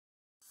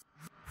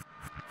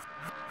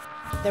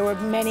There were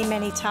many,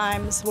 many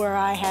times where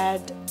I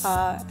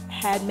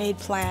had made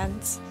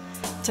plans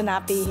to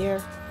not be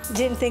here.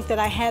 Didn't think that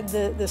I had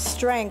the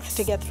strength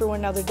to get through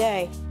another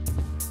day.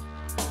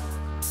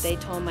 They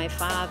told my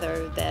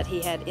father that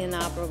he had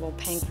inoperable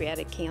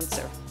pancreatic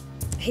cancer.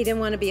 He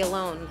didn't want to be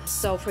alone,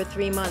 so for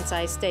 3 months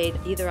I stayed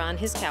either on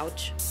his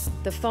couch.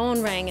 The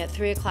phone rang at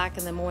 3 o'clock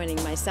in the morning,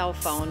 my cell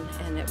phone,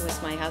 and it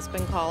was my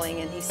husband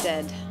calling, and he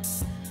said,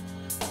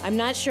 "I'm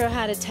not sure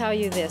how to tell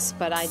you this,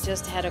 but I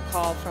just had a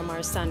call from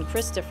our son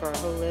Christopher,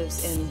 who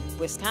lives in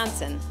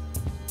Wisconsin,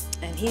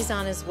 and he's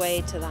on his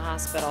way to the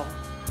hospital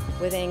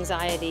with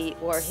anxiety,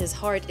 or his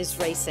heart is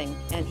racing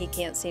and he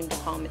can't seem to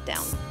calm it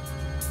down."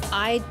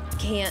 I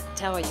can't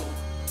tell you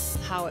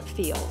how it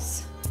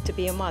feels to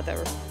be a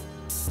mother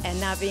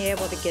and not be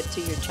able to get to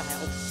your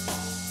child.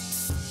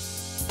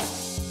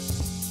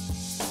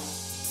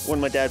 When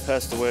my dad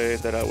passed away,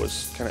 that I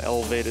was kind of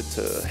elevated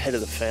to head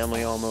of the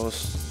family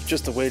almost.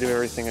 Just the weight of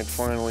everything had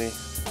finally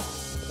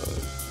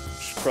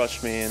just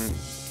crushed me, and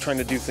trying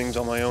to do things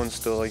on my own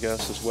still, I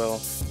guess, as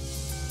well.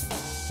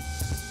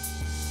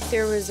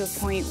 There was a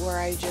point where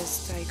I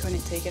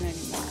couldn't take it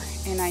anymore,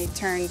 and I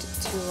turned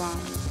to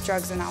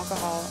drugs and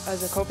alcohol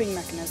as a coping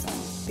mechanism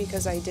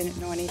because I didn't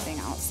know anything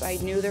else. I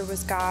knew there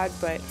was God,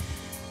 but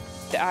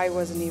I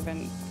wasn't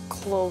even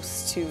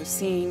close to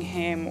seeing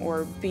Him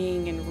or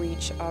being in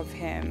reach of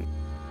Him.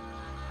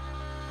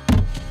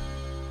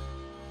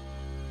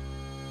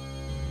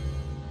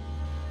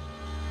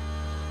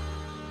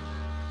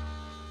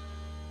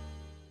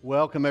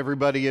 Welcome,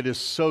 everybody. It is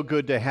so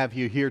good to have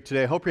you here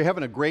today. I hope you're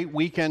having a great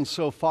weekend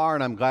so far,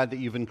 and I'm glad that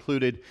you've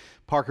included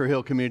Parker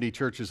Hill Community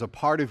Church as a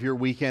part of your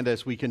weekend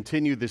as we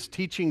continue this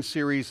teaching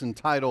series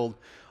entitled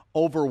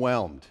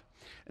Overwhelmed.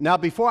 Now,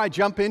 before I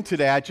jump into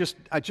that,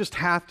 I just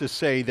have to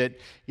say that,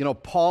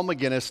 Paul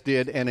McGinnis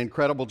did an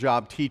incredible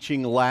job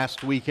teaching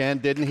last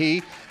weekend, didn't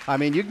he? I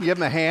mean, you can give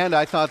him a hand.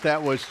 I thought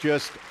that was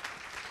just...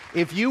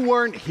 If you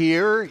weren't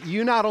here,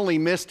 you not only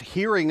missed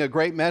hearing a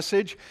great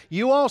message,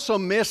 you also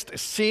missed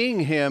seeing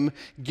him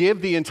give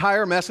the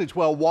entire message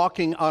while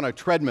walking on a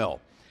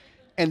treadmill.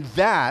 And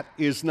that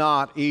is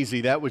not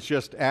easy. That was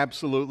just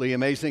absolutely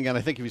amazing. And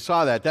I think if you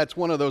saw that, that's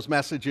one of those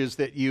messages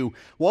that you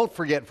won't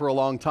forget for a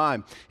long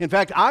time. In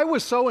fact, I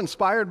was so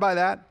inspired by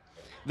that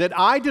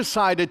I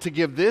decided to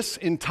give this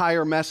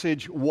entire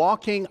message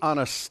walking on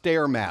a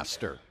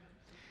Stairmaster.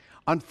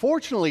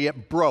 Unfortunately,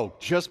 it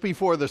broke just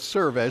before the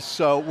service,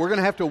 so we're going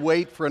to have to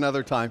wait for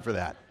another time for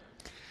that.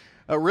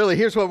 Really,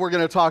 here's what we're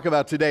going to talk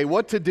about today: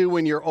 what to do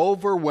when you're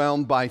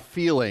overwhelmed by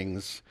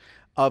feelings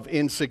of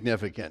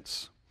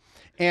insignificance.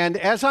 And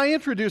as I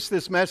introduce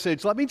this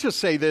message, let me just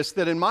say this,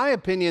 that in my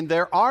opinion,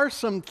 there are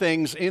some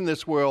things in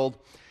this world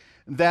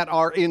that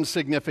are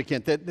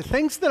insignificant, that the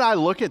things that I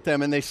look at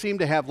them and they seem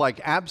to have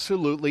like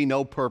absolutely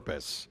no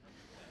purpose.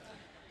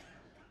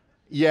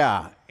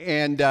 Yeah,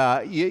 and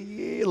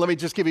let me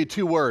just give you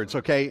 2 words,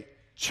 okay?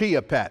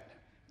 Chia pet,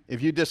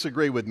 if you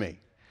disagree with me.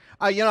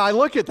 I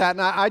look at that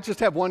and I just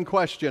have one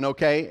question,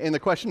 okay? And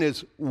the question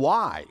is,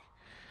 why?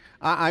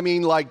 I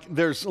mean, like,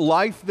 there's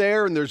life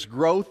there and there's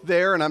growth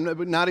there, and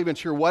I'm not even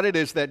sure what it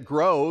is that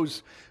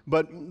grows,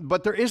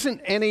 but there isn't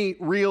any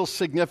real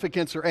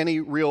significance or any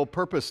real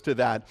purpose to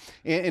that.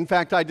 In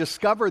fact, I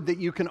discovered that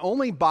you can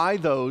only buy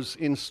those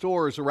in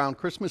stores around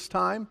Christmas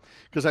time,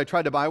 because I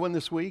tried to buy one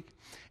this week.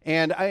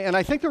 And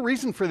I think the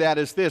reason for that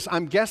is this: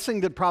 I'm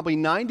guessing that probably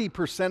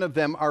 90% of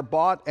them are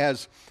bought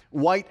as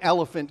white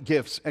elephant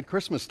gifts at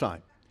Christmas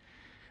time.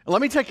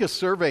 Let me take a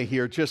survey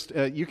here. Just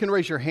you can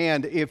raise your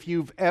hand if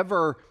you've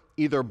ever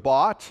either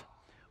bought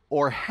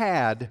or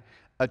had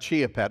a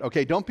Chia Pet.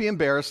 Okay, don't be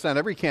embarrassed. On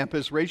every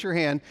campus, raise your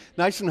hand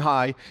nice and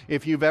high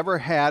if you've ever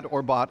had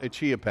or bought a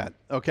Chia Pet.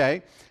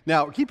 Okay?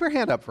 Now, keep your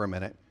hand up for a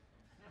minute.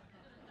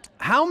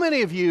 How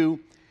many of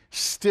you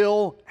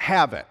still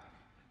have it?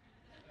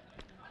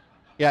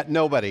 Yeah,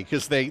 nobody,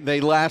 because they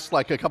last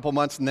like a couple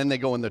months and then they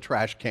go in the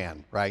trash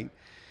can, right?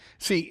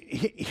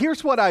 See,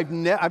 here's what I've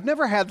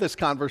never had this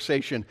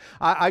conversation.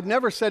 I've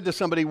never said to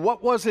somebody,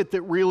 what was it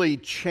that really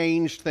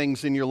changed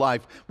things in your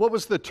life? What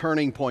was the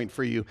turning point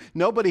for you?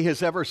 Nobody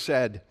has ever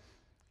said,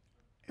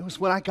 it was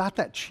when I got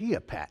that Chia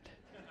Pet.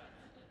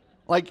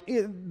 Like,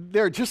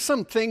 there are just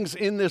some things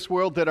in this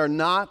world that are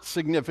not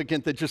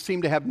significant, that just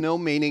seem to have no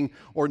meaning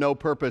or no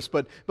purpose.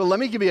 But let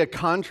me give you a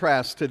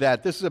contrast to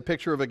that. This is a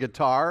picture of a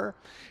guitar.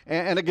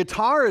 And a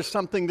guitar is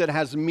something that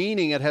has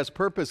meaning, it has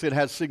purpose, it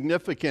has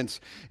significance.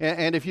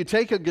 And if you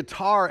take a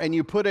guitar and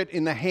you put it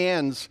in the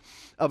hands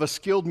of a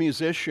skilled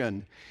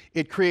musician,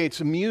 it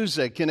creates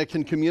music, and it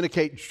can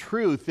communicate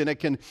truth, and it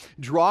can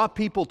draw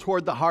people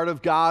toward the heart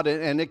of God,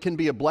 and it can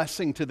be a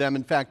blessing to them.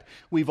 In fact,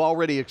 we've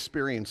already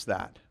experienced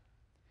that.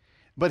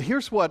 But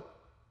here's what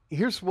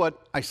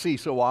I see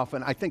so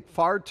often. I think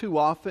far too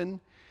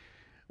often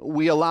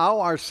we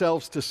allow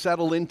ourselves to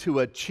settle into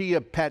a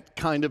Chia Pet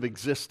kind of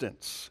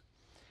existence,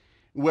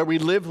 where we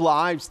live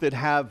lives that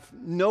have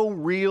no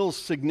real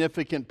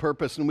significant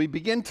purpose, and we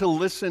begin to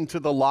listen to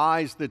the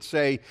lies that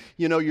say,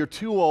 you're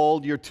too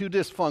old, you're too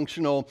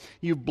dysfunctional,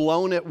 you've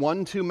blown it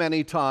one too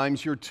many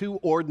times, you're too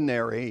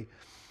ordinary.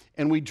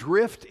 and we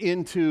drift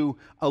into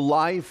a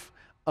life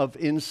of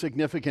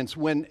insignificance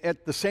when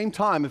at the same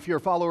time, if you're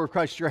a follower of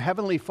Christ, your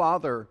Heavenly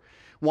Father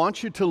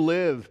wants you to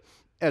live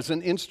as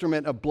an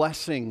instrument of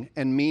blessing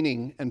and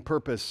meaning and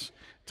purpose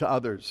to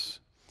others.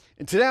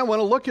 And today I want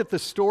to look at the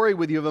story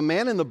with you of a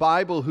man in the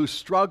Bible who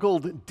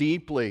struggled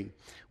deeply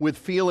with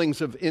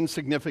feelings of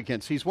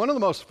insignificance. He's one of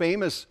the most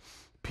famous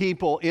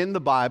people in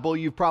the Bible.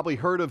 You've probably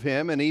heard of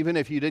him, and even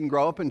if you didn't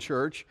grow up in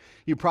church,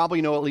 you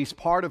probably know at least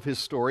part of his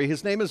story.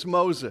 His name is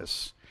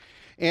Moses.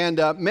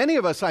 And many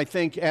of us, I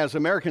think, as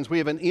Americans, we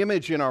have an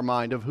image in our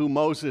mind of who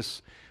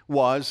Moses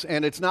was,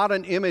 and it's not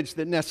an image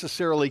that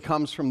necessarily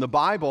comes from the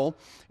Bible.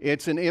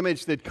 It's an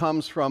image that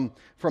comes from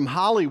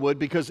Hollywood,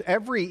 because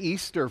every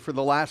Easter for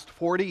the last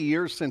 40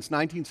 years since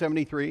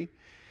 1973,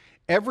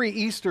 every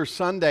Easter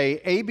Sunday,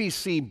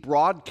 ABC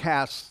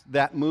broadcasts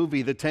that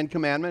movie, The Ten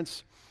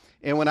Commandments.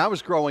 And when I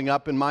was growing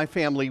up in my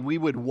family, we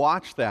would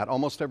watch that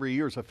almost every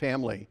year as a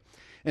family.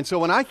 And so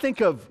when I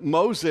think of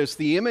Moses,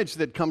 the image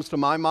that comes to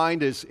my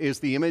mind is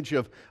the image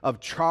of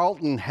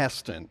Charlton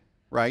Heston,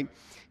 right?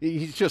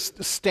 He's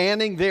just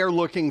standing there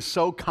looking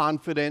so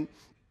confident,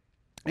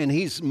 and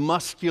he's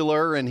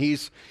muscular, and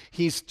he's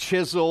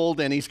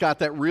chiseled, and he's got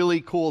that really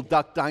cool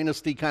Duck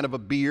Dynasty kind of a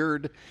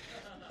beard.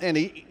 And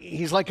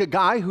he's like a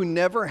guy who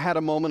never had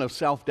a moment of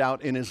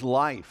self-doubt in his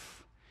life.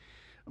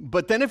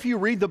 But then if you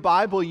read the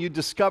Bible, you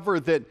discover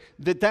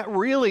that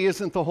really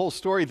isn't the whole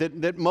story,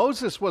 that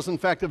Moses was in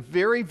fact a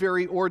very,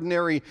 very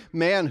ordinary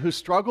man who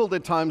struggled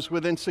at times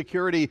with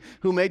insecurity,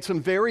 who made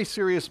some very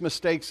serious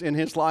mistakes in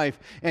his life,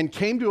 and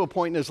came to a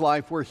point in his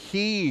life where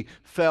he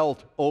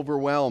felt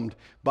overwhelmed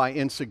by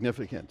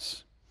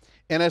insignificance.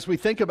 And as we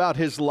think about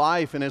his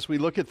life and as we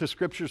look at the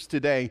scriptures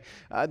today,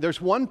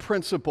 there's one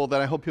principle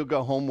that I hope you'll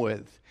go home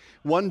with,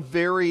 one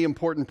very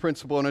important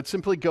principle, and it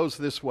simply goes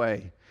this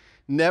way.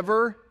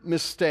 Never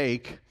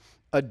mistake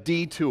a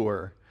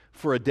detour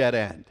for a dead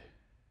end.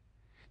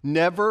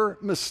 Never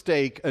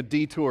mistake a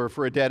detour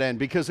for a dead end.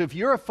 Because if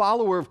you're a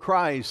follower of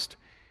Christ,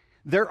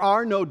 there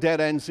are no dead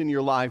ends in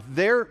your life.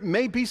 There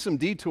may be some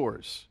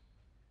detours.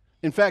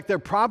 In fact, there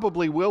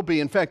probably will be.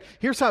 In fact,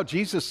 here's how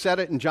Jesus said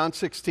it in John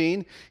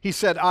 16. He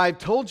said, I've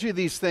told you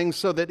these things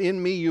so that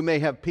in me you may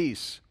have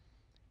peace.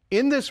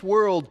 In this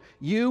world,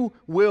 you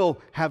will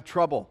have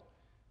trouble.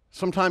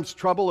 Sometimes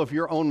trouble of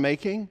your own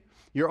making,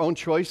 your own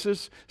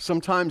choices,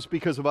 sometimes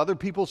because of other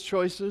people's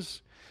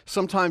choices,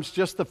 sometimes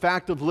just the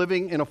fact of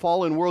living in a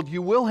fallen world.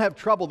 You will have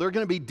trouble. There are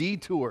going to be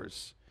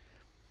detours.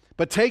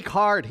 But take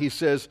heart, he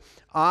says,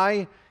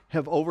 I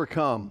have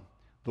overcome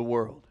the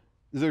world.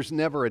 There's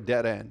never a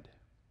dead end.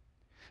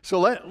 So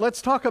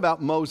let's talk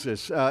about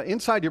Moses.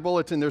 Inside your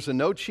bulletin, there's a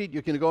note sheet.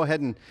 You can go ahead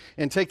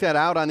and take that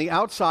out. On the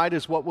outside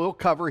is what we'll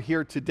cover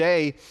here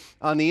today.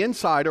 On the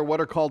inside are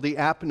what are called the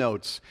app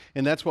notes.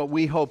 And that's what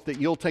we hope that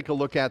you'll take a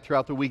look at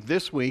throughout the week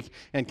this week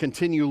and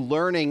continue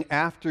learning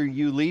after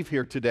you leave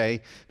here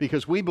today,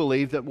 because we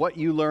believe that what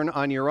you learn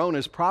on your own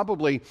is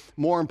probably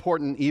more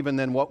important even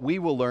than what we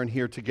will learn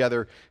here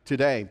together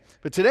today.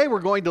 But today we're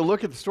going to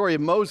look at the story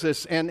of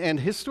Moses, and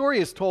his story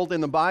is told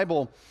in the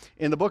Bible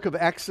in the book of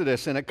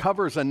Exodus, and it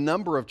covers a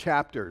number of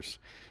chapters.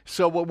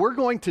 So what we're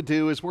going to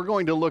do is we're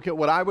going to look at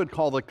what I would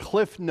call the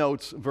Cliff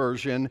Notes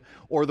version,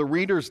 or the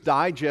Reader's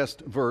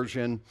Digest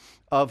version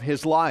of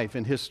his life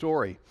and his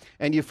story.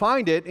 And you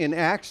find it in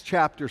Acts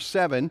chapter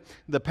 7.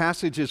 The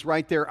passage is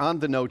right there on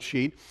the note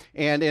sheet.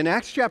 And in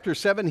Acts chapter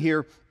 7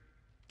 here,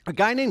 a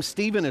guy named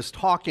Stephen is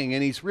talking,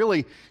 and he's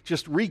really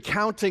just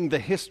recounting the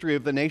history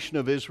of the nation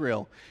of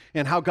Israel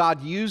and how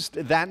God used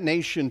that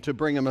nation to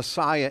bring a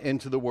Messiah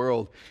into the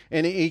world.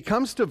 And he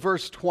comes to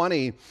verse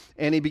 20,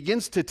 and he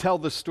begins to tell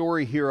the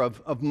story here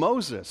of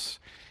Moses.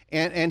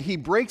 And he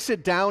breaks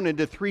it down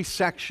into three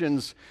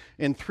sections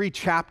in three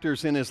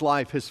chapters in his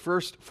life. His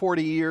first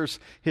 40 years,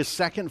 his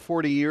second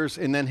 40 years,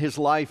 and then his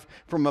life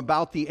from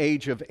about the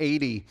age of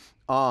 80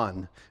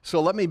 on. So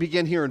let me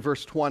begin here in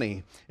verse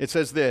 20. It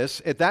says this,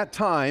 at that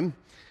time,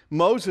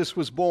 Moses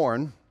was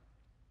born,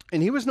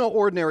 and he was no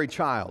ordinary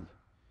child.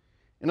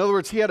 In other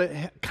words, he had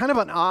a kind of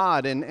an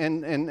odd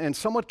and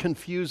somewhat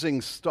confusing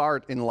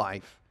start in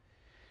life.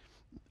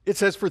 It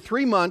says, for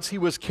 3 months he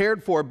was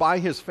cared for by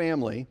his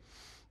family,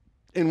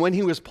 and when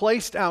he was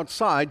placed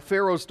outside,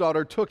 Pharaoh's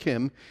daughter took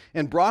him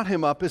and brought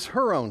him up as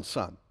her own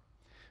son.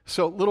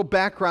 So, little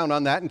background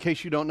on that in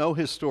case you don't know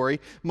his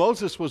story.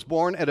 Moses was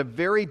born at a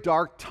very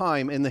dark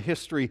time in the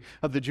history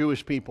of the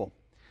Jewish people.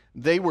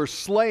 They were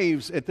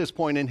slaves at this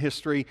point in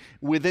history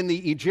within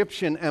the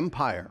Egyptian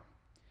empire.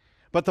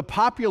 But the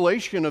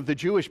population of the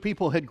Jewish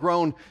people had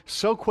grown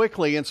so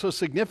quickly and so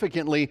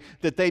significantly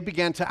that they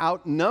began to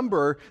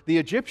outnumber the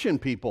Egyptian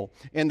people.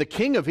 And the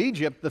king of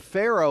Egypt, the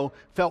Pharaoh,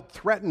 felt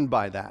threatened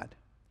by that.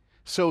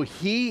 So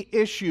he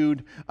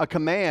issued a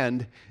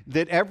command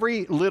that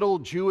every little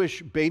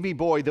Jewish baby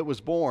boy that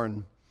was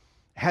born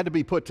had to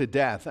be put to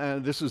death.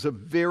 This was a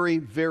very,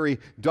 very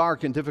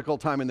dark and difficult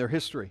time in their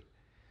history.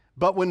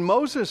 But when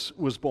Moses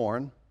was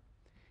born,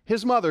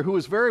 his mother, who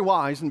was very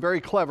wise and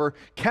very clever,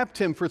 kept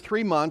him for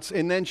 3 months,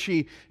 and then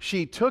she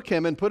took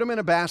him and put him in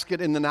a basket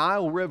in the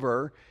Nile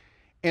River,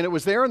 And it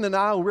was there in the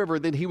Nile River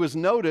that he was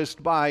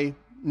noticed by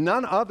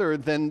none other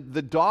than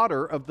the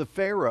daughter of the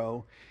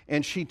Pharaoh,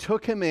 and she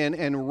took him in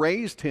and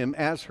raised him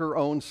as her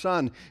own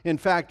son. In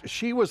fact,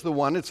 she was the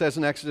one, it says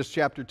in Exodus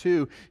chapter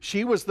 2,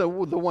 she was the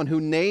one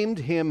who named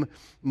him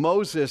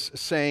Moses,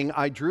 saying,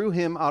 I drew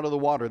him out of the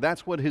water.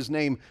 That's what his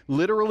name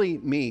literally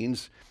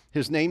means.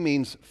 His name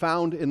means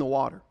found in the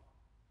water.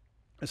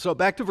 So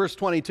back to verse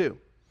 22.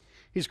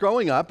 He's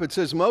growing up. It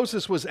says,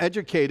 Moses was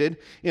educated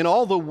in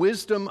all the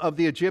wisdom of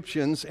the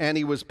Egyptians, and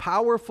he was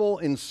powerful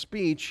in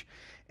speech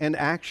and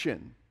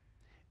action.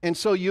 And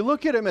so you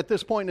look at him at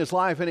this point in his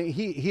life, and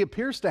he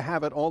appears to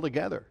have it all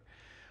together.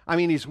 I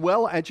mean, he's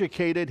well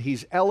educated,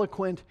 he's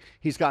eloquent,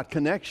 he's got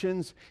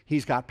connections,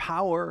 he's got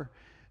power,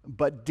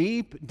 but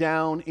deep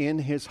down in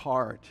his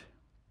heart,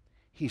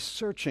 he's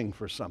searching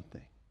for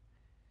something.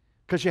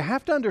 Because you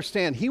have to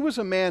understand, he was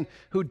a man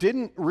who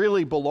didn't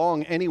really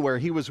belong anywhere.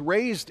 He was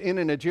raised in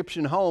an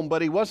Egyptian home,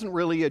 but he wasn't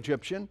really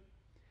Egyptian.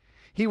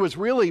 He was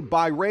really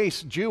by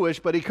race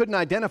Jewish, but he couldn't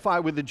identify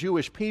with the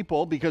Jewish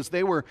people because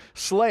they were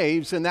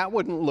slaves, and that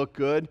wouldn't look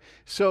good.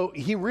 So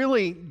he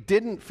really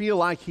didn't feel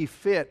like he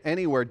fit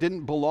anywhere,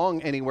 didn't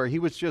belong anywhere. He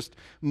was just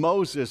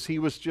Moses. He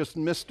was just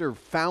Mr.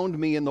 Found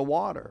Me in the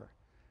Water.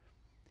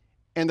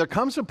 And there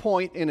comes a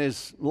point in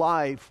his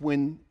life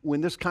when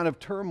this kind of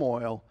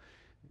turmoil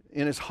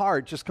in his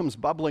heart just comes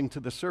bubbling to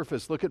the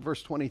surface. Look at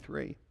verse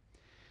 23.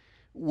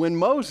 When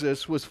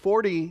Moses was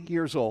 40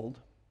 years old,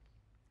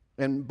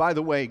 and by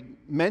the way,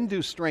 men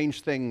do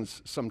strange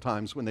things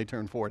sometimes when they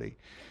turn 40,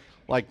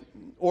 like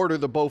order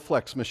the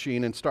Bowflex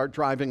machine and start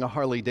driving a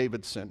Harley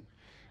Davidson,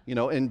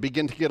 and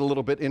begin to get a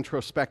little bit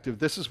introspective.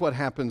 This is what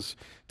happens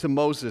to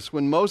Moses.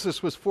 When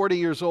Moses was 40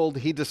 years old,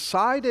 he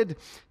decided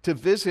to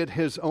visit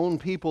his own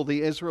people,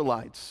 the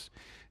Israelites.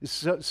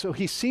 So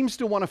he seems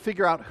to want to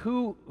figure out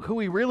who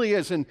he really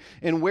is and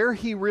where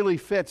he really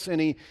fits.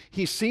 And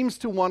he seems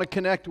to want to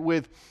connect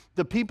with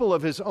the people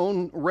of his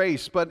own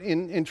race. But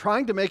in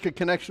trying to make a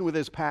connection with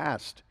his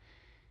past,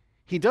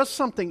 he does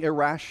something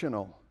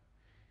irrational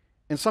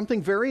and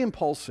something very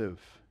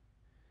impulsive.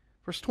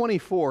 Verse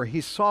 24,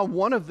 he saw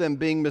one of them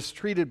being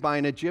mistreated by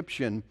an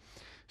Egyptian.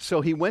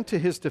 So he went to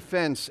his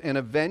defense and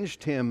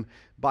avenged him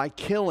by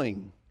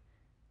killing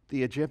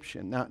the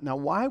Egyptian. Now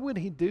why would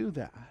he do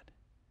that?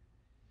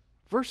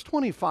 Verse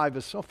 25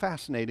 is so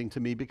fascinating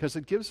to me because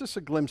it gives us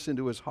a glimpse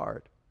into his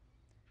heart.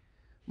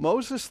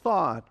 Moses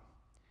thought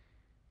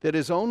that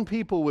his own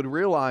people would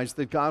realize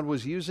that God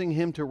was using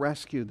him to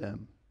rescue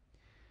them,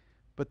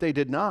 but they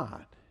did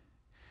not.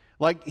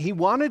 Like, he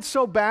wanted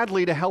so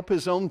badly to help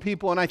his own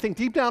people, and I think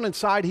deep down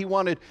inside he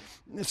wanted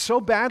so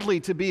badly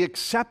to be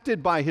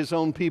accepted by his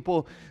own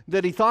people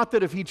that he thought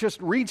that if he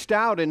just reached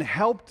out and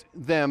helped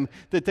them,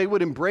 that they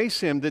would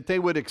embrace him, that they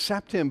would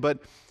accept him, but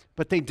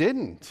they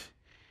didn't.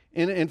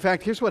 In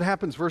fact, here's what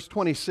happens, verse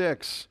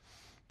 26.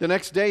 The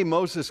next day,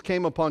 Moses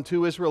came upon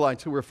two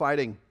Israelites who were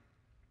fighting.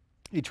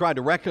 He tried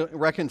to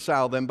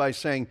reconcile them by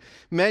saying,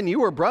 Men,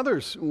 you are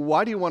brothers.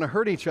 Why do you want to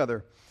hurt each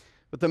other?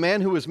 But the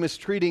man who was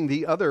mistreating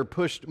the other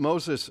pushed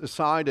Moses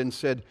aside and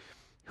said,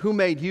 Who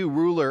made you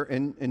ruler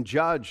and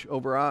judge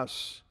over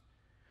us?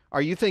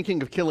 Are you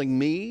thinking of killing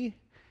me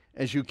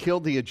as you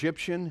killed the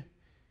Egyptian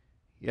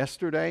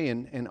yesterday?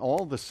 And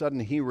all of a sudden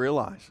he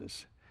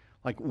realizes,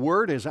 like,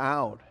 word is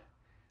out.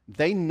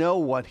 They know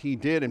what he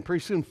did, and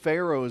pretty soon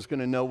Pharaoh is going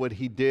to know what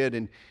he did,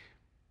 and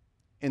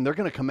they're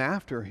going to come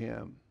after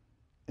him.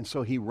 And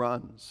so he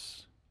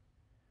runs.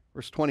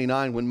 Verse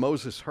 29, when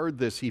Moses heard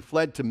this, he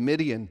fled to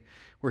Midian,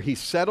 where he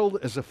settled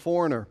as a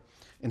foreigner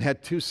and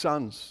had 2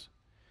 sons.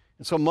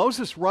 And so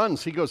Moses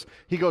runs. He goes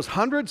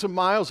hundreds of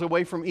miles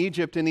away from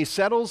Egypt, and he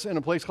settles in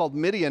a place called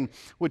Midian,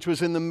 which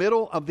was in the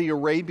middle of the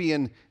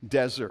Arabian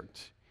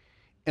desert.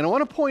 And I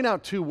want to point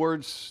out 2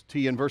 words to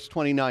you in verse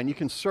 29. You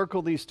can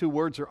circle these 2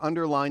 words or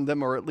underline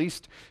them or at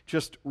least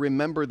just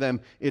remember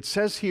them. It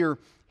says here,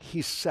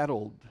 he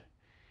settled.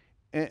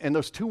 And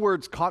those 2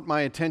 words caught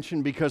my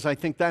attention because I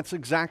think that's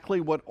exactly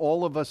what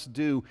all of us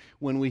do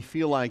when we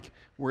feel like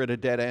we're at a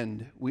dead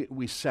end.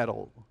 We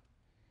settle.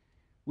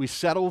 We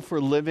settle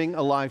for living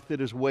a life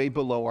that is way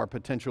below our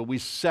potential. We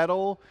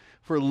settle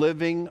for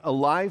living a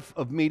life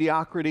of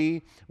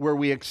mediocrity where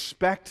we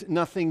expect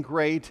nothing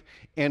great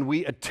and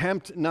we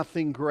attempt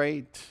nothing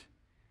great.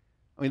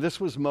 I mean, this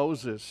was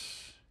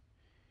Moses.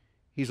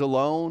 He's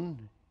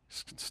alone,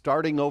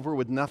 starting over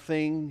with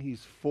nothing.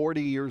 He's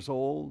 40 years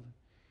old.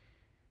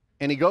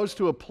 And he goes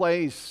to a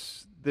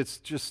place that's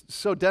just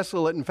so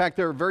desolate. In fact,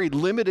 there are very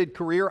limited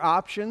career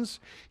options.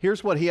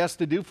 Here's what he has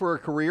to do for a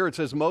career. It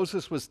says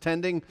Moses was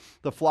tending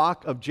the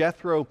flock of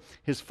Jethro,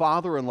 his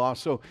father-in-law.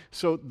 So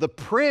the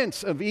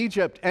prince of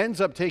Egypt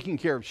ends up taking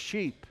care of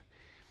sheep.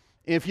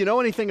 If you know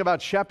anything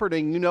about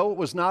shepherding, you know it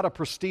was not a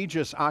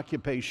prestigious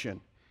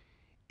occupation.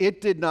 It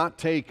did not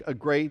take a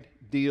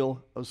great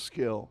deal of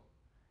skill.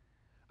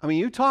 I mean,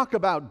 you talk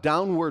about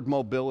downward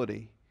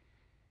mobility.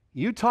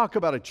 You talk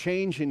about a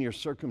change in your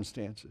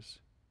circumstances.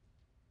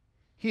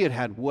 He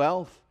had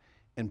wealth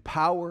and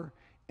power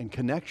and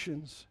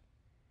connections,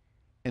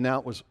 and now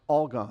it was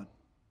all gone.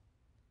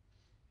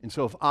 And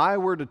so if I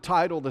were to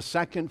title the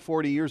second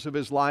 40 years of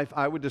his life,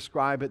 I would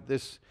describe it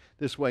this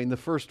way. In the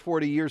first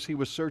 40 years, he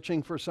was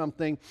searching for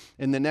something.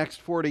 In the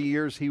next 40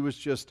 years, he was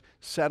just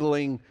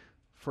settling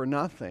for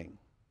nothing.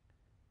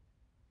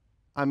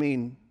 I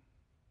mean,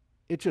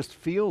 it just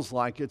feels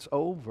like it's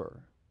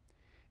over.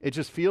 It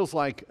just feels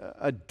like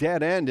a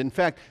dead end. In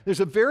fact, there's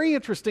a very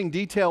interesting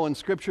detail in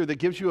Scripture that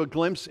gives you a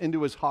glimpse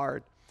into his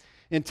heart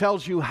and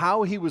tells you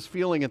how he was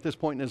feeling at this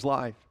point in his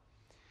life.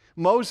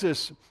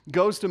 Moses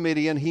goes to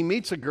Midian, he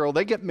meets a girl,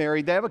 they get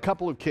married, they have a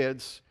couple of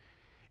kids,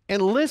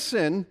 and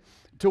listen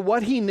to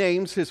what he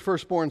names his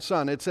firstborn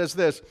son. It says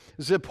this,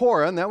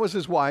 Zipporah, and that was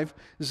his wife,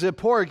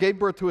 Zipporah gave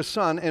birth to a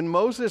son, and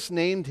Moses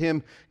named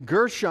him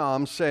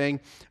Gershom,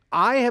 saying,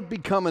 I have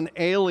become an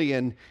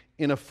alien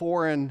in a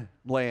foreign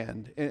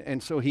land.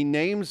 And so he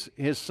names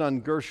his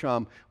son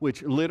Gershom,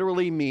 which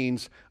literally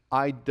means,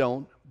 I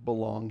don't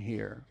belong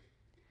here.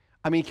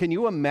 I mean, can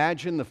you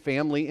imagine the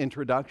family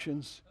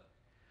introductions?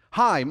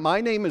 Hi,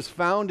 my name is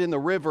found in the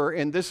river,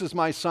 and this is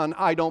my son.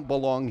 I don't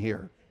belong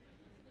here.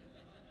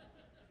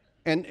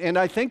 And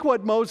I think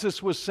what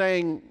Moses was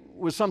saying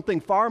was something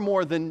far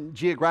more than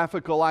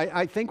geographical.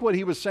 I think what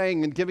he was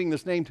saying in giving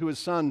this name to his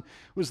son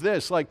was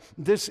this, like,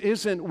 this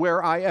isn't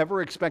where I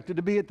ever expected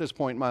to be at this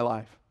point in my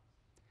life.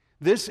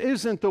 This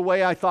isn't the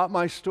way I thought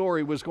my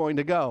story was going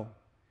to go.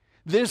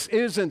 This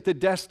isn't the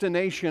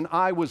destination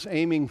I was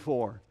aiming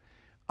for.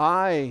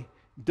 I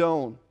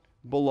don't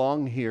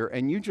belong here.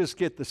 And you just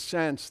get the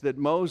sense that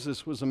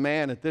Moses was a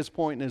man at this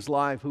point in his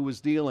life who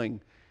was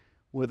dealing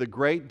with a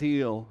great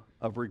deal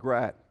of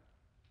regret.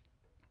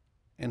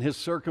 And his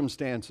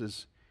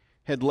circumstances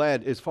had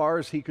led, as far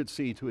as he could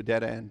see, to a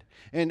dead end.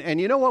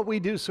 And you know what we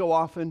do so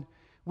often?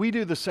 We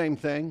do the same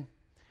thing.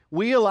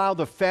 We allow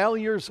the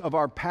failures of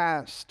our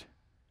past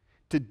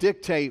to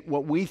dictate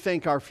what we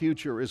think our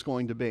future is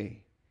going to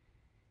be.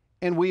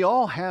 And we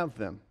all have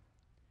them.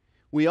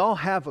 We all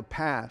have a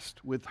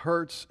past with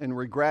hurts and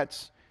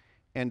regrets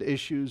and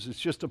issues. It's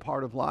just a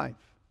part of life.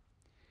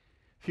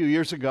 A few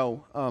years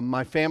ago,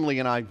 my family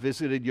and I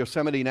visited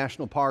Yosemite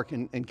National Park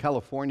in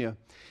California.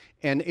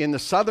 And in the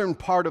southern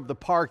part of the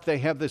park, they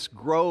have this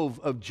grove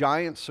of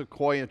giant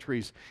sequoia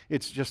trees.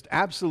 It's just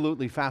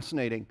absolutely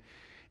fascinating.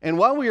 And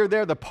while we were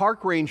there, the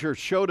park ranger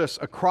showed us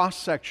a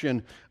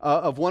cross-section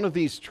of one of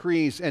these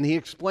trees, and he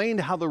explained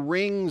how the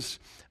rings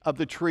of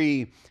the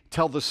tree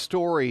tell the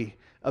story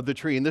of the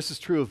tree. And this is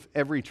true of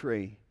every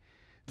tree,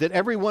 that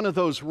every one of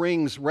those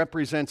rings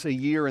represents a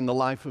year in the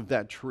life of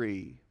that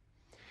tree.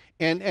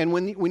 And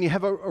when you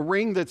have a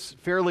ring that's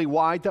fairly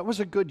wide, that was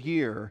a good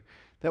year.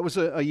 That was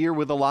a year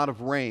with a lot of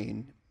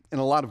rain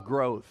and a lot of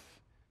growth.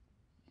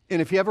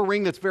 And if you have a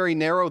ring that's very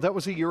narrow, that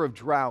was a year of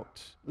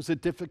drought. It was a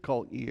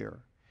difficult year.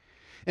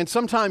 And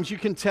sometimes you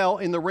can tell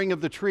in the ring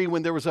of the tree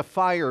when there was a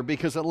fire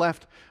because it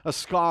left a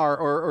scar,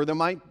 or there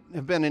might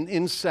have been an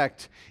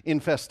insect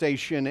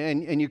infestation,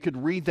 and you could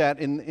read that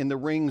in the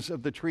rings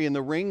of the tree. And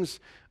the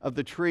rings of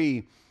the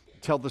tree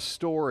tell the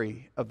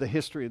story of the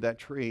history of that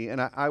tree.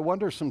 And I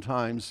wonder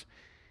sometimes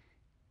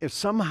if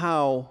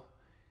somehow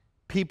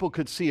people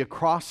could see a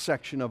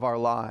cross-section of our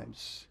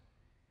lives,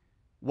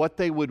 what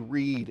they would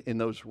read in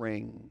those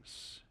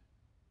rings.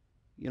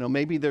 You know,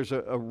 maybe there's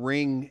a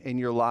ring in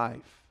your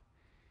life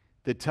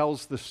that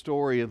tells the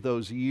story of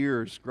those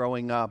years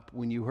growing up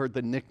when you heard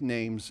the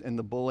nicknames and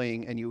the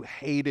bullying and you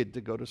hated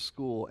to go to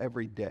school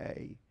every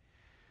day.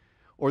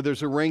 Or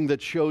there's a ring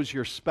that shows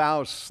your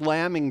spouse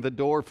slamming the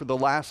door for the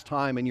last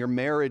time and your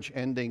marriage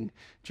ending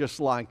just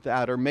like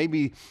that. Or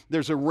maybe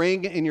there's a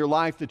ring in your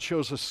life that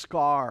shows a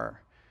scar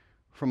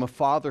from a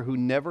father who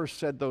never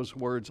said those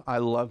words, I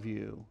love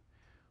you.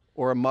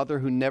 Or a mother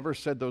who never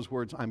said those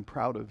words, I'm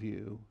proud of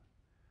you.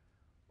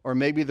 Or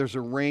maybe there's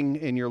a ring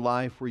in your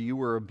life where you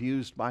were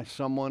abused by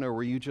someone, or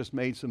where you just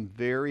made some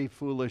very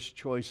foolish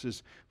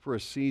choices for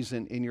a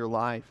season in your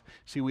life.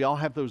 See, we all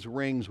have those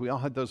rings. We all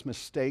have those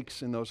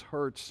mistakes and those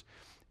hurts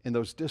and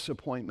those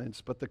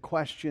disappointments. But the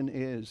question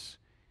is,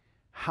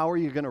 how are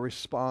you going to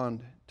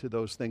respond to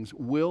those things?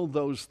 Will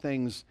those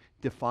things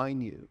define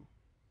you?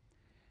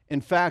 In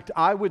fact,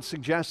 I would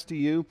suggest to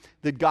you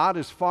that God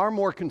is far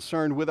more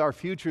concerned with our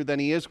future than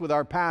He is with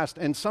our past.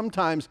 And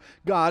sometimes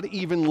God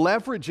even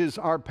leverages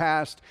our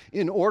past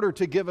in order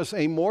to give us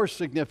a more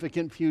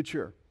significant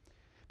future.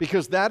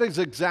 Because that is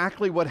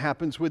exactly what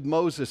happens with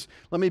Moses.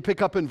 Let me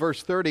pick up in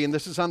verse 30, and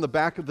this is on the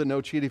back of the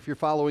note sheet if you're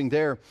following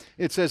there.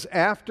 It says,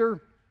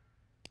 after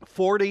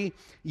 40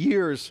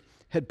 years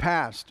had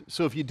passed.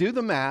 So if you do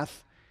the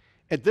math,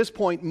 at this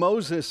point,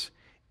 Moses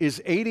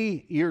is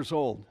 80 years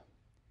old.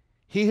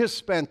 He has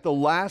spent the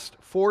last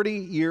 40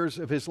 years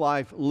of his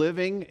life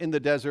living in the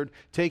desert,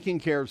 taking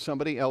care of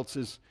somebody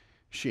else's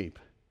sheep.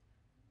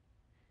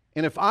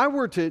 And if I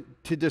were to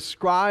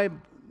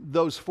describe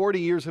those 40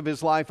 years of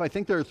his life, I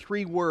think there are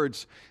three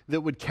words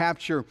that would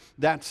capture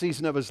that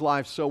season of his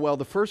life so well.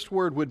 The first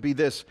word would be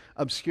this: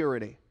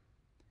 obscurity.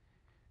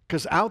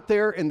 Because out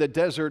there in the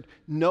desert,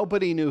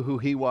 nobody knew who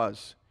he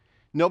was.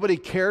 Nobody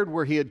cared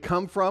where he had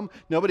come from.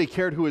 Nobody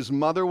cared who his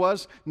mother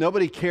was.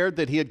 Nobody cared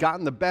that he had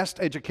gotten the best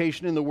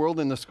education in the world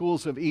in the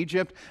schools of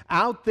Egypt.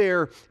 Out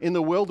there in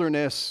the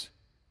wilderness,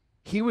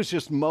 he was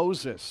just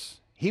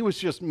Moses. He was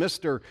just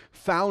Mr.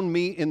 Found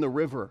Me in the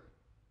River.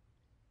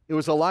 It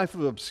was a life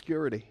of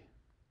obscurity.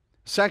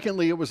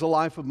 Secondly, it was a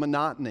life of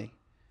monotony.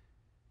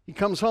 He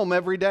comes home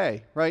every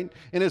day, right?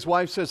 And his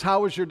wife says,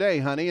 "How was your day,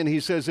 honey?" And he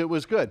says, "It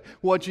was good."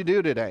 "What'd you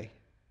do today?"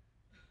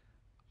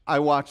 "I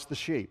watched the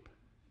sheep.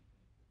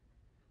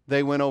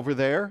 They went over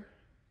there,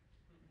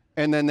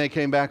 and then they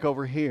came back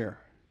over here,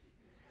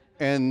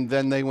 and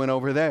then they went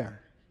over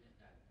there.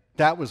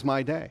 That was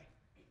my day."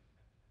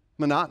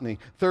 Monotony.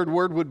 Third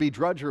word would be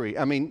drudgery.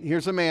 I mean,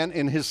 here's a man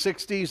in his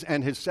 60s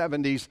and his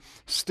 70s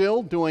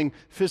still doing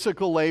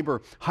physical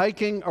labor,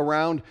 hiking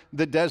around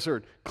the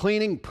desert,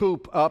 cleaning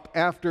poop up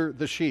after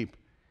the sheep.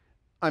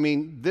 I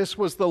mean, this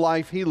was the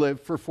life he lived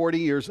for 40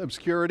 years: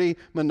 obscurity,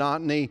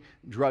 monotony,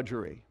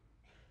 drudgery.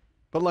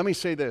 But let me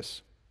say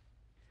this.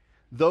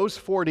 Those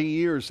 40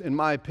 years, in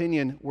my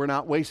opinion, were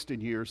not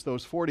wasted years.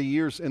 Those 40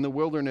 years in the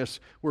wilderness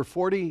were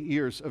 40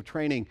 years of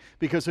training.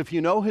 Because if you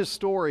know his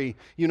story,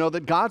 you know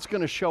that God's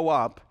going to show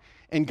up,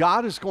 and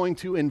God is going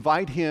to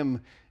invite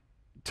him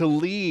to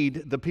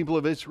lead the people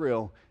of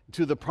Israel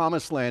to the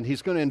promised land.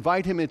 He's going to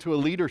invite him into a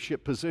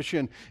leadership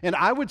position. And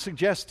I would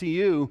suggest to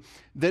you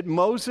that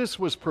Moses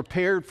was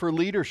prepared for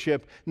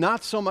leadership,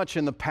 not so much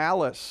in the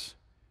palace,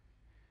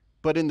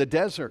 but in the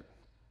desert.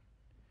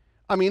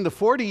 I mean, the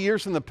 40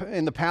 years in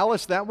the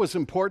palace, that was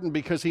important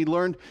because he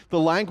learned the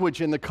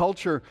language and the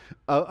culture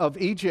of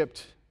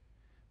Egypt.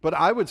 But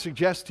I would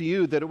suggest to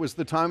you that it was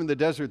the time in the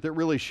desert that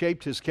really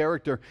shaped his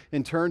character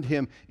and turned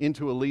him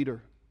into a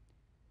leader.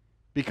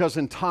 Because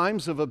in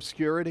times of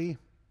obscurity,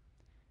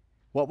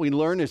 what we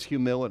learn is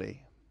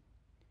humility.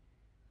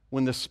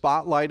 When the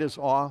spotlight is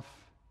off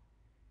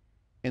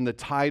and the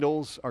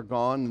titles are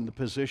gone and the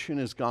position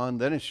is gone,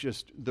 then it's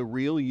just the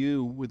real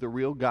you with the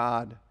real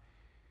God.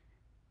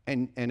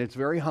 And it's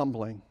very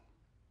humbling.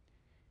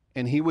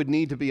 And he would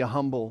need to be a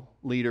humble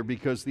leader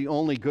because the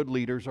only good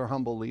leaders are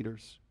humble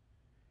leaders.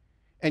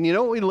 And you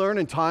know what we learn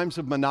in times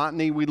of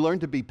monotony? We learn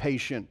to be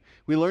patient.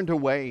 We learn to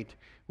wait.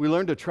 We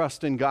learn to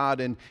trust in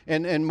God.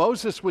 And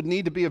Moses would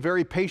need to be a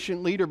very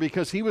patient leader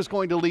because he was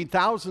going to lead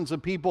thousands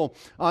of people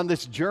on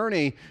this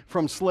journey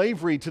from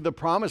slavery to the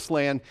promised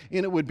land.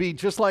 And it would be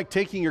just like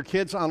taking your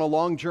kids on a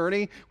long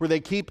journey where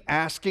they keep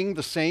asking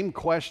the same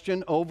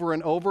question over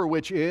and over,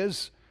 which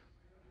is,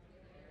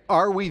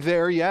 are we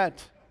there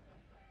yet?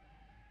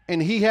 And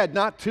he had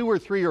not 2 or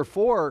 3 or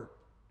 4,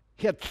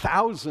 he had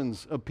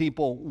thousands of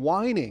people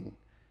whining,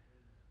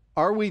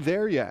 are we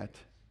there yet?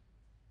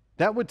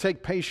 That would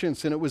take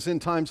patience, and it was in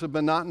times of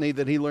monotony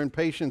that he learned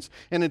patience.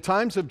 And in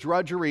times of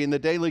drudgery in the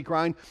daily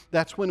grind,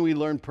 that's when we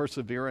learn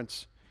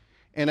perseverance.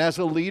 And as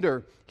a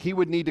leader, he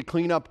would need to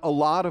clean up a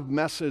lot of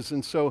messes.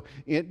 And so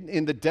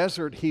in the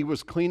desert, he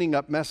was cleaning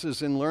up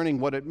messes and learning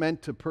what it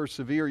meant to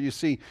persevere. You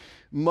see,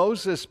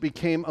 Moses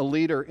became a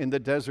leader in the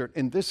desert,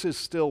 and this is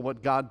still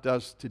what God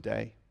does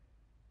today.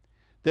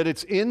 That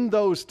it's in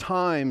those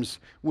times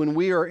when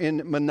we are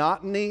in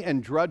monotony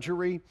and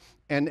drudgery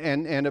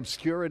and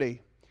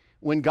obscurity,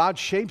 when God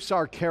shapes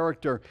our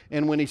character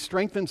and when he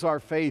strengthens our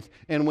faith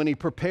and when he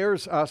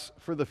prepares us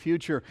for the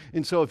future.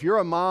 And so if you're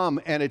a mom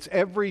and it's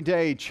every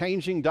day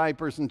changing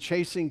diapers and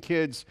chasing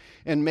kids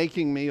and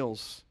making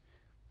meals,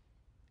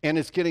 and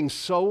it's getting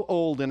so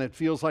old and it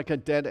feels like a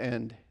dead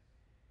end,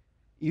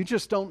 you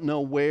just don't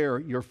know where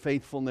your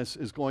faithfulness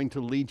is going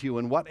to lead you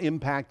and what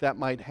impact that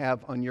might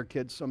have on your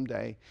kids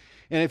someday.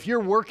 And if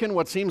you're working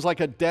what seems like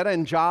a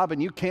dead-end job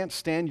and you can't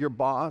stand your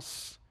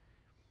boss,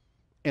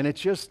 and it's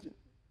just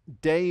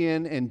day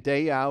in and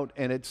day out,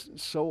 and it's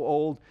so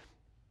old,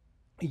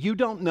 you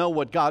don't know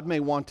what God may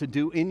want to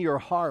do in your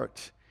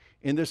heart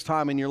in this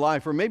time in your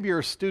life. Or maybe you're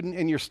a student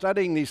and you're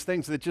studying these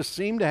things that just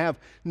seem to have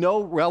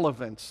no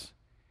relevance.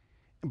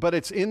 But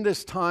it's in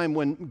this time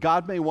when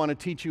God may want to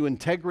teach you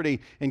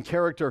integrity and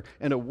character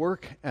and a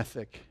work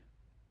ethic.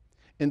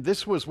 And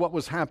this was what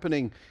was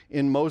happening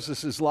in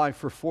Moses' life.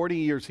 For 40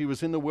 years, he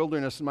was in the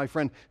wilderness. And my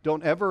friend,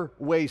 don't ever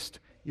waste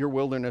your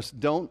wilderness.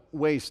 Don't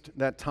waste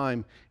that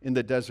time in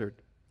the desert.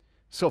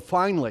 So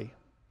finally,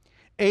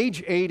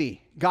 age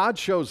 80, God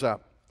shows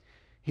up.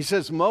 He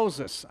says,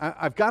 Moses,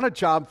 I've got a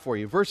job for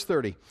you. Verse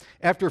 30,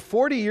 after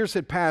 40 years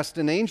had passed,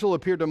 an angel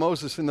appeared to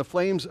Moses in the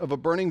flames of a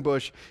burning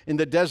bush in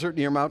the desert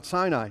near Mount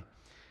Sinai.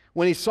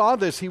 When he saw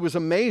this, he was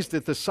amazed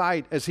at the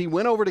sight. As he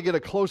went over to get a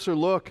closer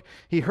look,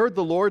 he heard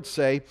the Lord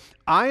say,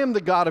 I am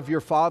the God of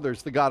your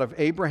fathers, the God of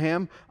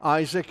Abraham,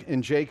 Isaac,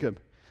 and Jacob.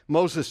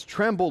 Moses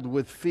trembled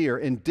with fear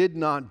and did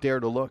not dare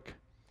to look.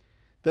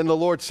 Then the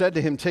Lord said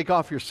to him, take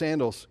off your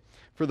sandals,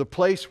 for the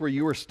place where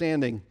you are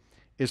standing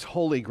is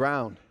holy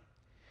ground.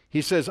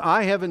 He says,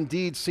 I have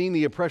indeed seen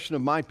the oppression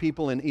of my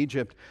people in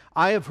Egypt.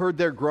 I have heard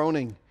their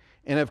groaning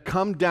and have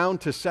come down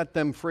to set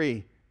them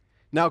free.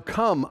 Now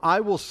come,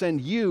 I will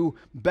send you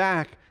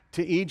back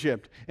to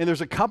Egypt. And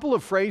there's a couple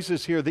of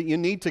phrases here that you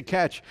need to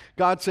catch.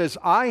 God says,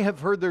 I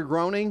have heard their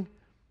groaning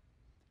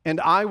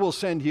and I will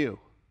send you.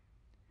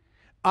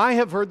 I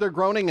have heard their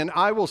groaning, and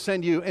I will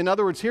send you. In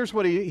other words, here's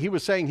what he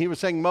was saying. He was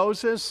saying,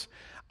 Moses,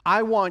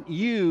 I want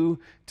you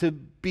to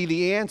be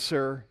the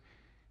answer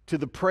to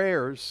the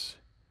prayers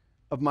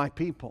of my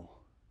people.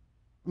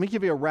 Let me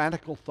give you a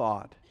radical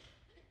thought.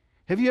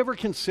 Have you ever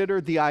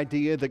considered the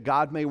idea that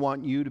God may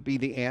want you to be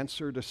the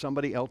answer to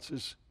somebody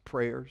else's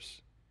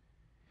prayers?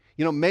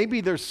 You know, maybe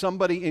there's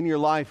somebody in your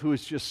life who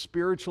is just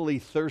spiritually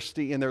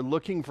thirsty and they're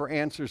looking for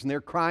answers and they're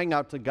crying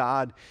out to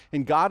God,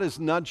 and God is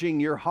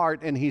nudging your heart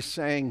and He's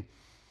saying,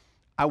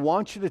 I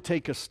want you to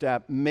take a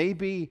step.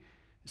 Maybe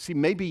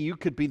you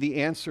could be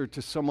the answer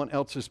to someone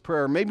else's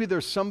prayer. Maybe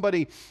there's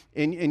somebody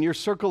in your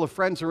circle of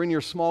friends or in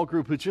your small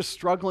group who's just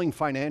struggling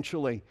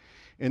financially,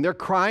 and they're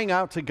crying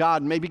out to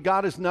God. Maybe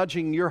God is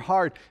nudging your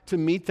heart to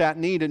meet that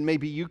need, and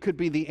maybe you could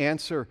be the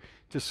answer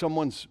to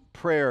someone's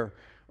prayer.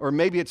 Or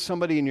maybe it's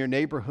somebody in your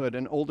neighborhood,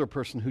 an older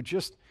person who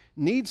just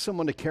needs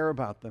someone to care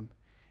about them.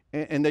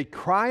 And they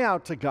cry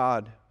out to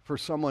God for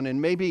someone,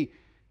 and maybe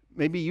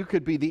you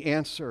could be the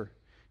answer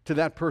to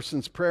that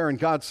person's prayer. And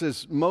God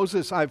says,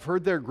 Moses, I've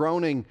heard their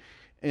groaning,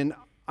 and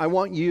I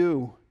want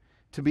you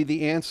to be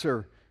the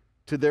answer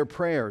to their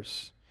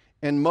prayers.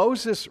 And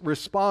Moses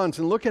responds,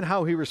 and look at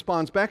how he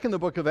responds. Back in the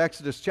book of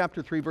Exodus,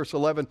 chapter 3, verse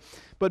 11,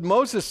 but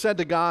Moses said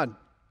to God,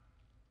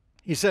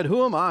 he said,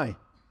 who am I?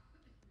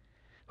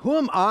 Who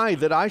am I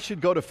that I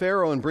should go to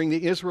Pharaoh and bring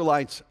the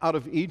Israelites out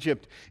of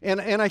Egypt?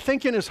 And I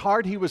think in his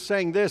heart he was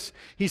saying this.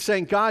 He's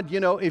saying, God, you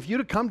know, if you'd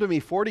have come to me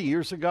 40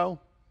 years ago,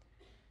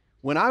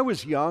 when I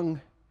was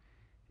young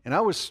and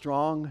I was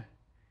strong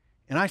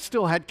and I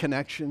still had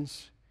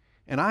connections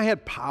and I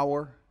had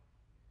power,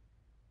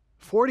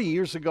 40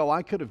 years ago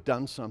I could have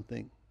done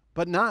something,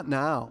 but not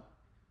now.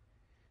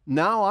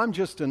 Now I'm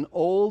just an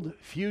old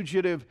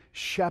fugitive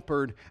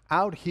shepherd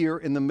out here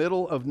in the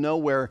middle of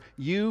nowhere.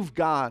 You've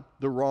got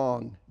the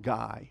wrong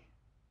guy.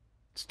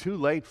 It's too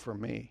late for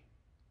me.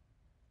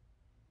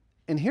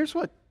 And here's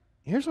what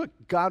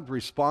God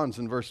responds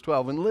in verse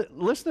 12. And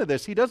listen to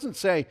this. He doesn't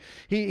say,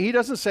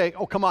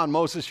 oh, come on,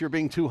 Moses, you're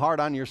being too hard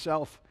on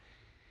yourself.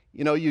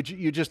 You know, you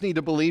just need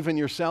to believe in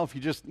yourself.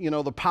 You just,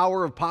 the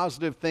power of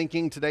positive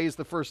thinking. Today's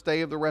the first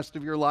day of the rest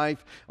of your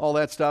life, all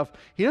that stuff.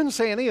 He doesn't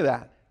say any of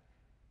that.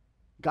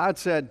 God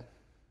said,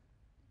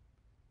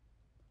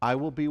 I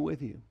will be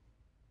with you.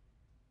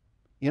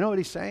 You know what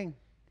he's saying?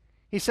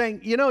 He's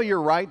saying,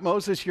 you're right,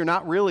 Moses, you're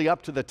not really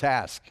up to the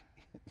task.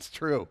 It's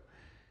true.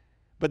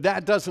 But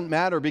that doesn't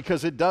matter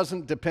because it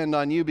doesn't depend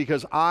on you,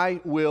 because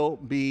I will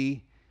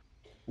be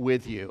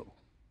with you.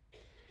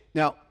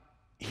 Now,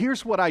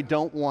 here's what I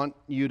don't want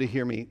you to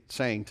hear me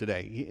saying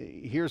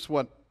today. Here's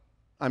what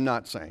I'm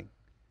not saying.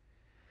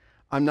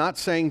 I'm not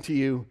saying to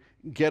you,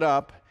 get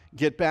up,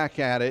 get back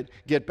at it,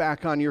 get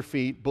back on your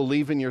feet,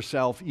 believe in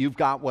yourself, you've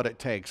got what it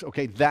takes.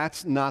 Okay,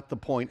 that's not the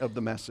point of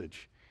the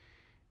message.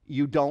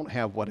 You don't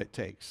have what it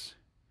takes.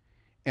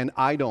 And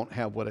I don't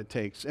have what it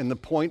takes. And the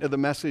point of the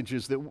message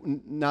is that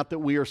not that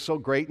we are so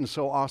great and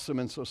so awesome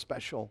and so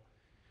special.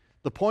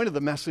 The point of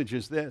the message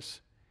is this,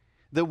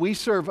 that we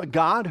serve a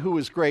God who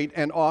is great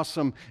and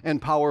awesome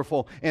and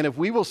powerful. And if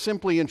we will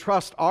simply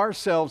entrust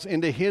ourselves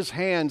into His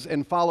hands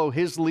and follow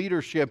His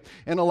leadership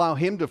and allow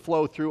Him to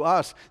flow through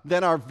us,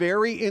 then our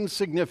very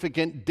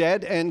insignificant,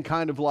 dead-end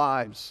kind of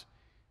lives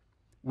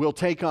will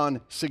take on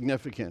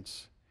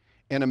significance.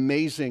 And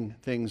amazing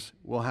things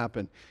will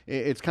happen.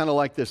 It's kind of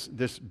like this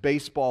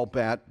baseball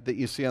bat that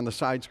you see on the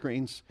side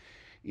screens.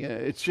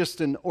 It's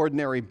just an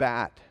ordinary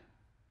bat.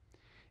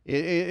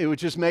 It was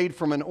just made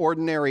from an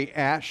ordinary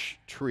ash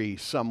tree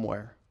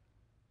somewhere.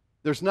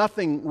 There's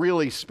nothing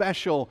really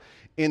special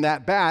in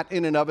that bat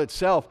in and of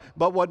itself,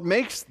 but what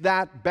makes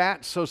that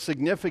bat so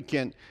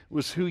significant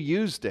was who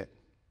used it.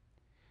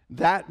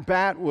 That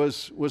bat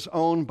was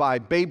owned by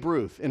Babe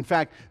Ruth. In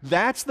fact,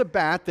 that's the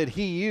bat that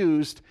he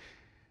used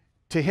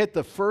to hit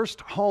the first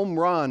home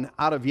run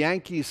out of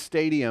Yankees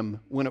Stadium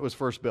when it was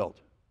first built.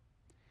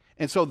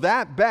 And so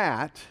that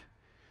bat,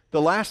 the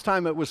last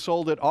time it was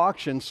sold at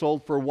auction,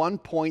 sold for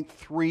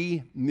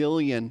 $1.3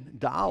 million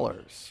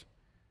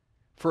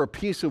for a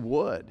piece of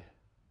wood.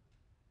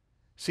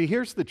 See,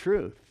 here's the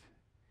truth.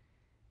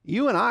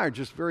 You and I are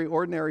just very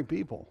ordinary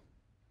people.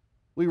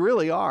 We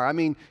really are. I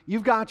mean,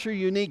 you've got your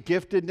unique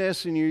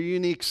giftedness and your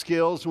unique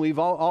skills, and we've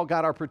all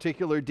got our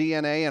particular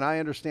DNA, and I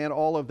understand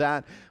all of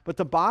that. But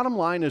the bottom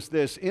line is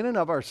this, in and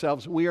of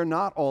ourselves, we are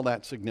not all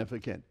that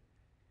significant.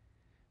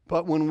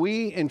 But when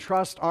we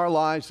entrust our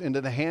lives into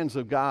the hands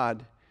of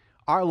God,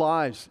 our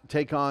lives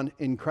take on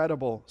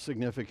incredible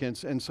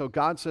significance. And so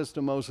God says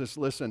to Moses,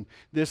 listen,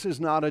 this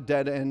is not a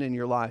dead end in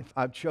your life.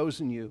 I've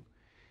chosen you.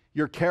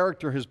 Your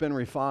character has been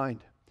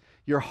refined.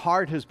 Your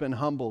heart has been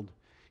humbled.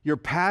 Your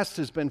past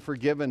has been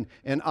forgiven.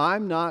 And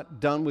I'm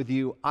not done with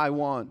you. I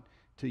want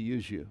to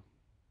use you.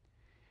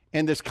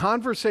 And this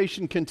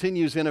conversation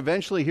continues, and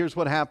eventually here's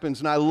what happens.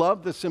 And I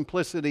love the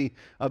simplicity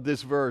of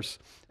this verse,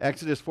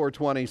 Exodus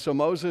 4:20. So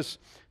Moses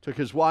took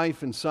his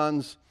wife and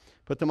sons,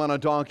 put them on a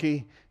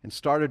donkey, and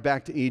started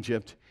back to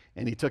Egypt.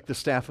 And he took the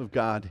staff of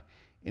God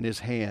in his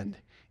hand,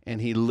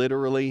 and he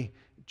literally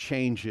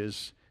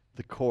changes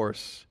the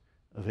course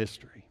of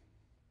history.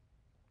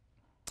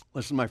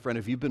 Listen, my friend,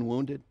 if you've been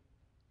wounded,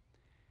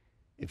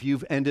 if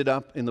you've ended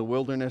up in the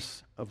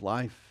wilderness of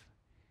life,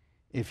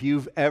 if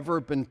you've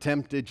ever been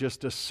tempted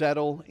just to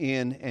settle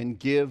in and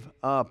give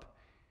up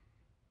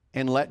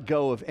and let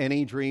go of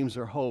any dreams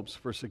or hopes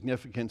for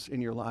significance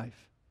in your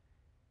life,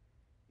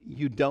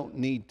 you don't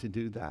need to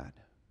do that.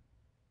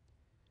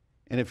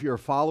 And if you're a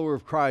follower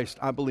of Christ,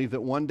 I believe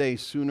that one day,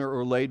 sooner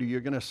or later,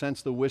 you're going to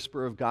sense the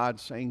whisper of God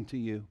saying to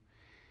you,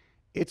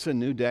 it's a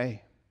new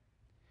day.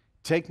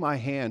 Take my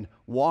hand,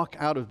 walk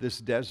out of this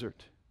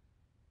desert,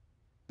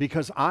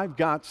 because I've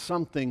got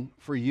something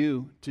for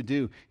you to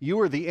do. You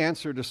are the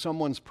answer to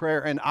someone's prayer,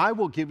 and I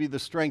will give you the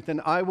strength,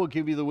 and I will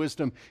give you the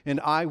wisdom,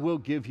 and I will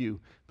give you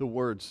the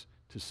words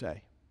to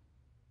say.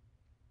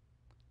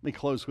 Let me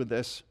close with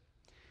this.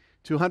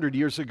 200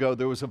 years ago,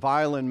 there was a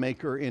violin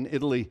maker in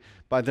Italy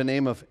by the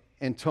name of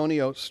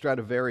Antonio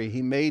Stradivari.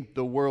 He made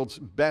the world's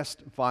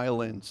best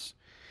violins.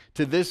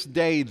 To this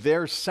day,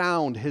 their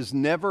sound has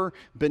never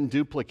been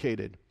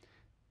duplicated.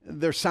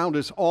 Their sound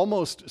is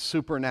almost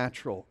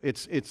supernatural.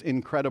 It's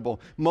incredible.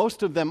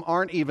 Most of them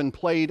aren't even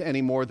played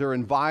anymore. They're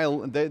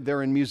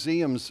in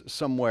museums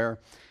somewhere,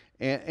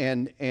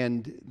 and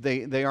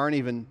they aren't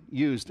even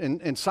used.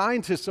 And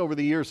scientists over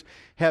the years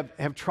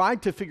have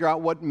tried to figure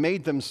out what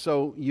made them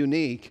so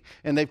unique,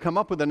 and they've come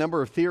up with a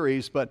number of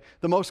theories, but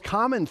the most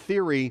common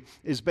theory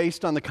is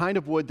based on the kind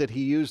of wood that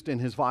he used in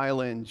his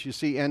violins. You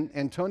see,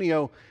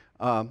 Antonio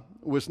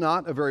was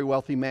not a very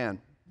wealthy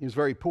man. He was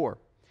very poor.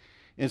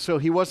 And so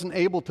he wasn't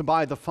able to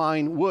buy the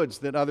fine woods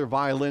that other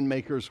violin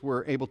makers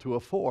were able to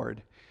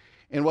afford.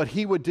 And what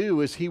he would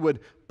do is he would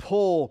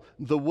pull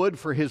the wood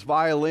for his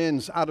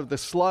violins out of the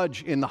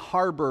sludge in the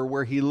harbor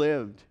where he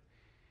lived.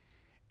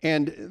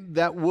 And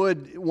that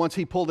wood, once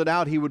he pulled it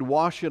out, he would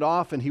wash it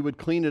off and he would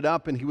clean it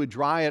up and he would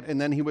dry it,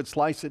 and then he would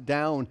slice it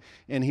down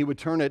and he would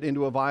turn it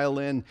into a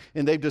violin.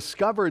 And they've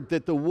discovered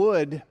that the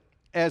wood,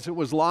 as it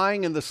was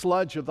lying in the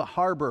sludge of the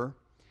harbor,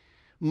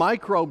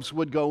 microbes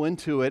would go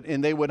into it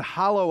and they would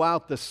hollow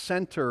out the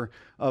center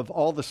of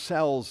all the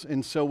cells.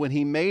 And so when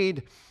he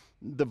made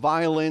the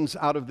violins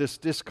out of this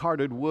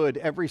discarded wood,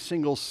 every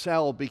single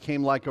cell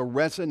became like a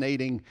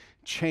resonating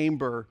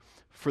chamber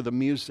for the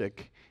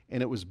music,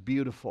 and it was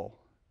beautiful.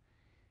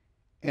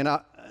 And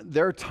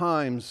there are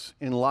times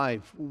in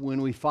life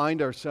when we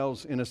find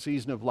ourselves in a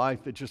season of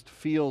life that just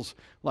feels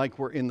like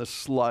we're in the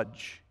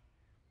sludge,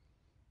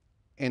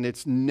 and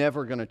it's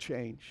never going to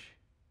change.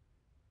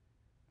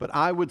 But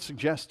I would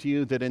suggest to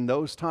you that in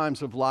those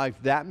times of life,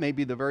 that may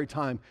be the very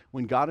time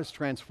when God is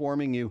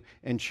transforming you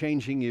and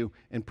changing you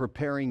and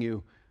preparing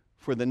you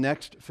for the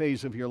next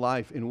phase of your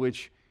life in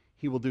which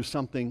He will do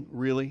something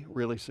really,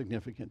 really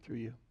significant through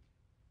you.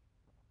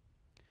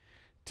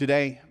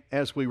 Today,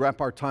 as we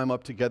wrap our time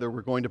up together,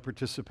 we're going to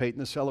participate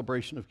in the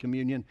celebration of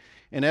communion.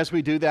 And as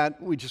we do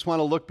that, we just want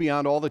to look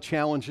beyond all the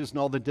challenges and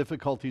all the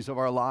difficulties of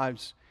our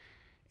lives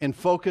and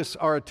focus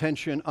our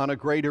attention on a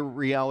greater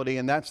reality,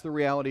 and that's the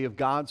reality of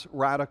God's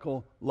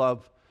radical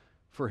love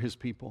for His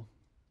people.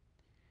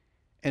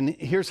 And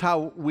here's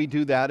how we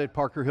do that at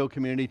Parker Hill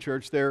Community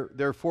Church. There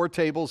are 4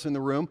 tables in the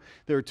room.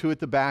 There are 2 at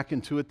the back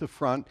and 2 at the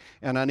front,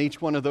 and on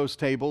each one of those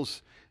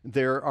tables,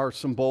 there are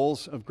some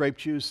bowls of grape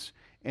juice,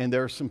 and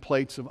there are some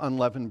plates of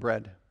unleavened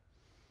bread.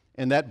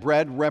 And that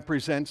bread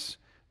represents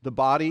the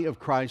body of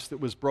Christ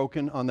that was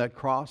broken on that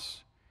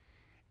cross.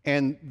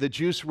 And the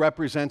juice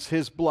represents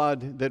His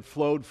blood that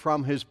flowed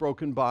from His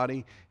broken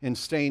body and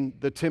stained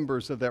the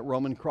timbers of that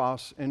Roman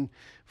cross. And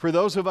for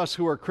those of us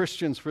who are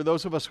Christians, for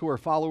those of us who are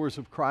followers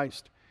of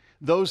Christ,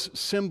 those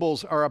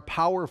symbols are a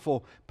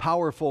powerful,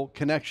 powerful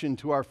connection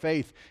to our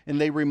faith. And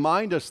they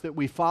remind us that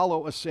we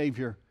follow a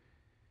Savior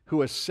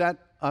who has set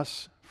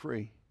us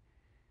free.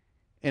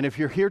 And if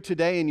you're here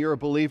today and you're a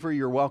believer,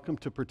 you're welcome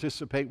to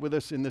participate with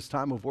us in this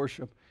time of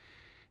worship.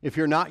 If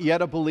you're not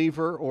yet a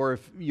believer, or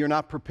if you're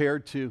not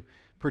prepared to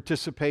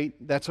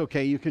participate, that's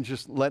okay. You can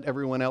just let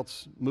everyone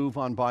else move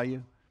on by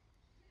you.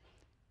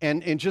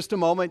 And in just a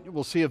moment,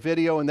 we'll see a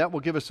video, and that will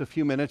give us a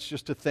few minutes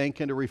just to think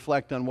and to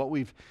reflect on what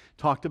we've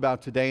talked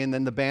about today. And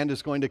then the band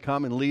is going to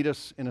come and lead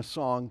us in a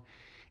song.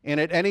 And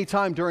at any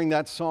time during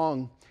that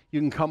song,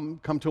 you can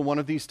come to one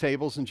of these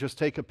tables and just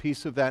take a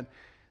piece of that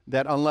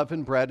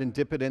unleavened bread and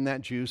dip it in that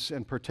juice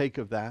and partake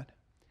of that.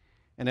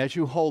 And as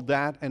you hold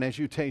that and as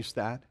you taste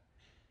that,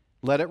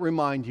 let it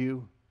remind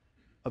you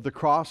of the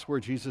cross where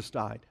Jesus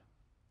died.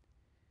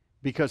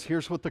 Because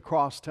here's what the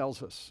cross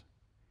tells us.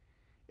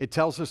 It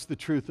tells us the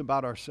truth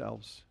about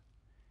ourselves.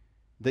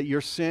 That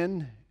your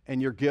sin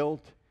and your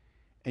guilt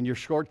and your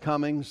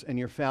shortcomings and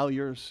your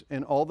failures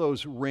and all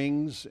those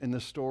rings in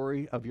the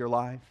story of your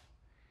life,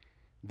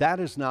 that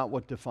is not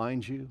what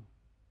defines you.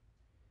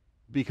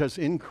 Because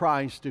in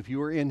Christ, if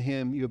you are in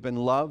Him, you have been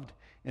loved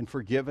and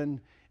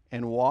forgiven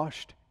and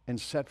washed and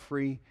set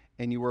free,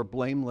 and you are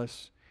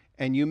blameless.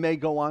 And you may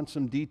go on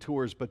some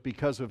detours, but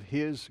because of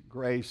His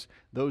grace,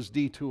 those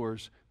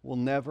detours will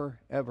never,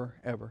 ever,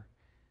 ever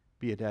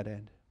be a dead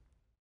end.